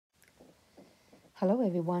Hello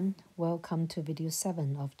everyone, welcome to video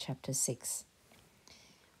 7 of chapter 6.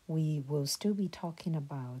 We will still be talking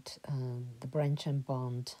about the branch and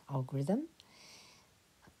bond algorithm.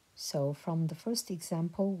 So from the first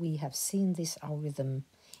example, we have seen this algorithm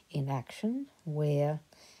in action where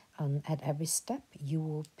at every step you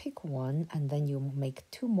will pick one and then you make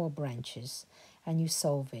two more branches and you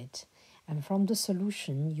solve it. And from the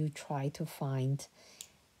solution, you try to find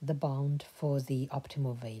the bound for the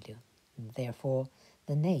optimal value, therefore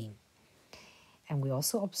the name. And we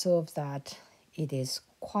also observe that it is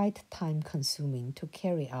quite time consuming to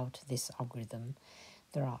carry out this algorithm.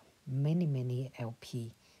 There are many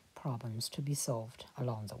LP problems to be solved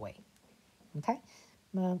along the way. Okay,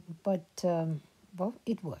 well,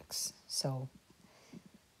 it works. So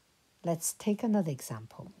let's take another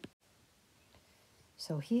example.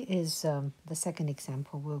 So here is the second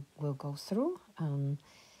example we'll go through.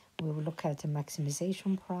 We'll look at a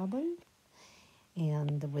maximization problem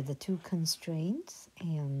and with the two constraints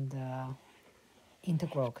and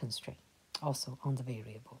integral constraint also on the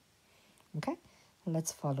variable. Okay,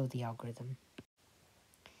 let's follow the algorithm.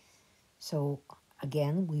 So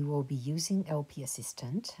again, we will be using LP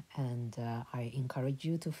Assistant, and I encourage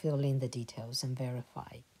you to fill in the details and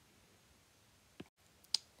verify.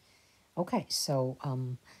 Okay, so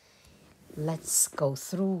let's go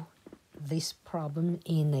through this problem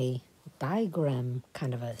in a diagram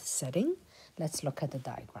kind of a setting. Let's look at the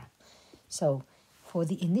diagram. So for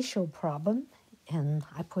the initial problem, and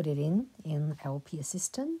I put it in LP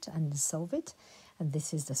Assistant and solve it, and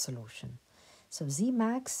this is the solution. So Z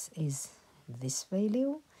max is this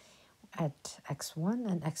value at x1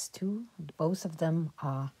 and x2. Both of them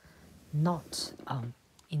are not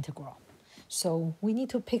integral. So we need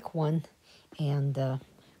to pick one, and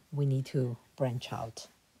we need to branch out.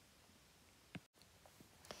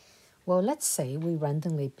 Well, let's say we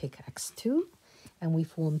randomly pick x2, and we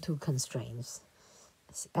form two constraints.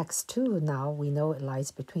 X2 now we know it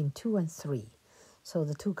lies between 2 and 3. So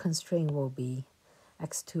the two constraint will be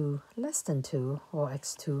x2 less than 2 or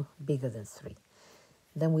x2 bigger than 3.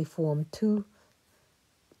 Then we form two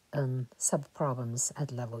sub-problems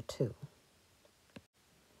at level 2.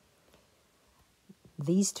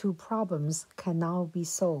 These two problems can now be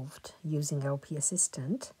solved using LP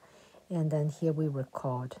Assistant, and then here we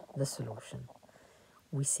record the solution.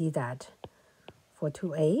 We see that for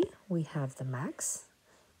 2a, we have the max,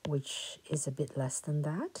 which is a bit less than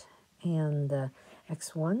that, and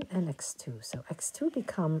x1 and x2. So x2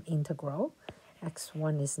 become integral,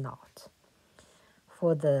 x1 is not.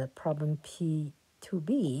 For the problem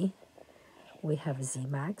P2b, we have z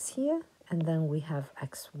max here, and then we have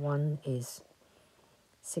x1 is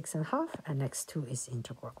 6.5 and x2 is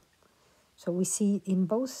integral. So we see in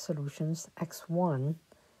both solutions x1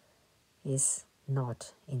 is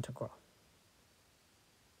not integral.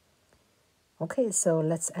 Okay, so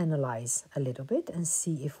let's analyze a little bit and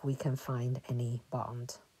see if we can find any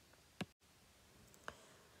bound.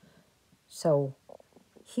 So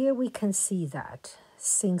here we can see that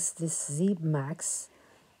since this z max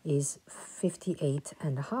is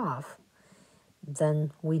 58.5,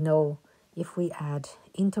 then we know if we add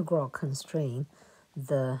integral constraint,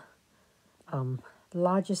 the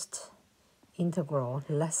largest integral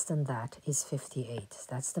less than that is 58.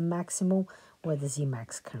 That's the maximum where the z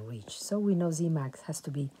max can reach. So we know z max has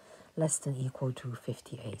to be less than equal to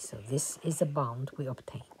 58. So this is the bound we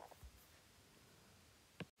obtain.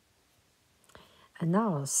 And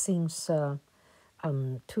now since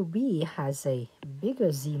 2b has a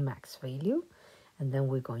bigger z max value, and then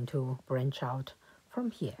we're going to branch out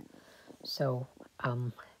from here. So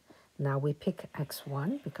now we pick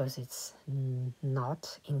x1 because it's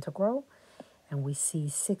not integral, and we see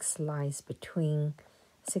 6 lies between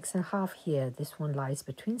 6.5 here. This one lies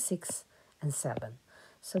between 6 and 7.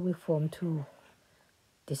 So we form two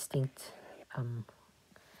distinct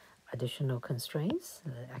additional constraints,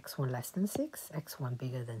 x1 less than 6, x1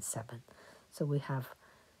 bigger than 7. So we have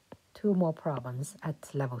two more problems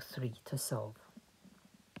at level 3 to solve.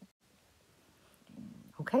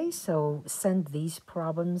 Okay, so send these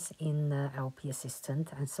problems in LP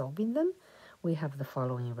Assistant and solving them. We have the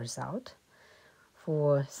following result.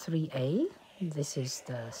 For 3a, this is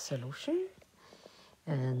the solution.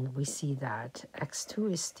 And we see that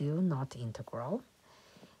x2 is still not integral.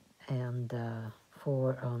 And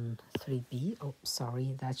for 3b, oh,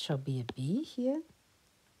 sorry, that shall be a b here.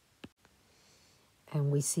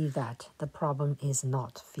 And we see that the problem is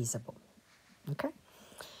not feasible. Okay,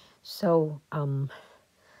 so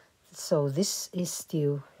so this is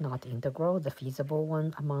still not integral, the feasible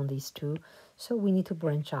one among these two. So we need to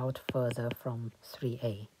branch out further from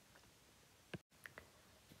 3a.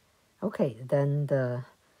 Okay, then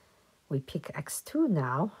we pick x2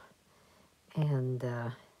 now, and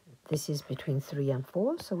this is between 3 and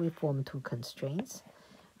 4, so we form two constraints.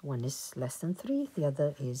 One is less than 3, the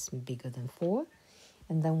other is bigger than 4.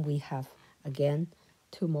 And then we have, again,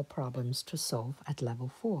 two more problems to solve at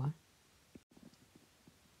level 4.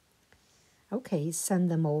 Okay, send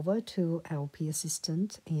them over to LP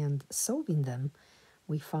Assistant, and solving them,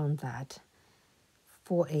 we found that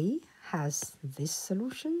 4a has this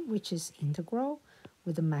solution, which is integral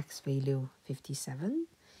with a max value 57.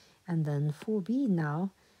 And then 4b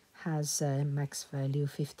now has a max value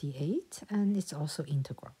 58, and it's also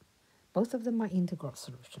integral. Both of them are integral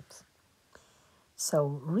solutions.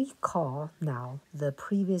 So recall now the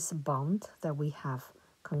previous bound that we have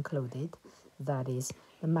concluded, that is,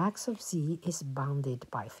 the max of z is bounded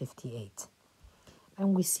by 58.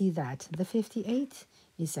 And we see that the 58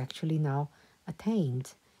 is actually now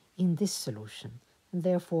attained in this solution. And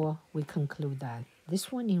therefore, we conclude that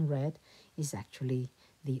this one in red is actually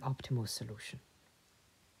the optimal solution.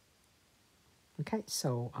 Okay,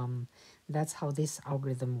 so that's how this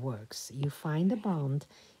algorithm works. You find a bound,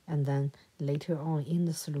 and then later on in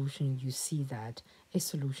the solution, you see that a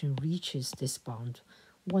solution reaches this bound.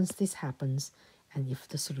 Once this happens, and if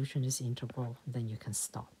the solution is integral, then you can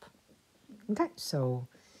stop. Okay, so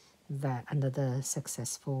that another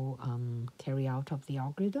successful carry out of the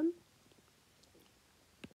algorithm.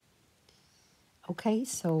 Okay,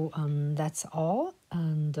 so that's all,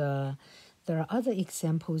 and there are other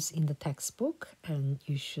examples in the textbook, and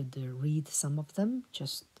you should read some of them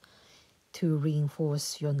just to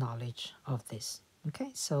reinforce your knowledge of this.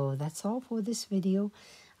 Okay, so that's all for this video.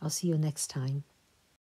 I'll see you next time.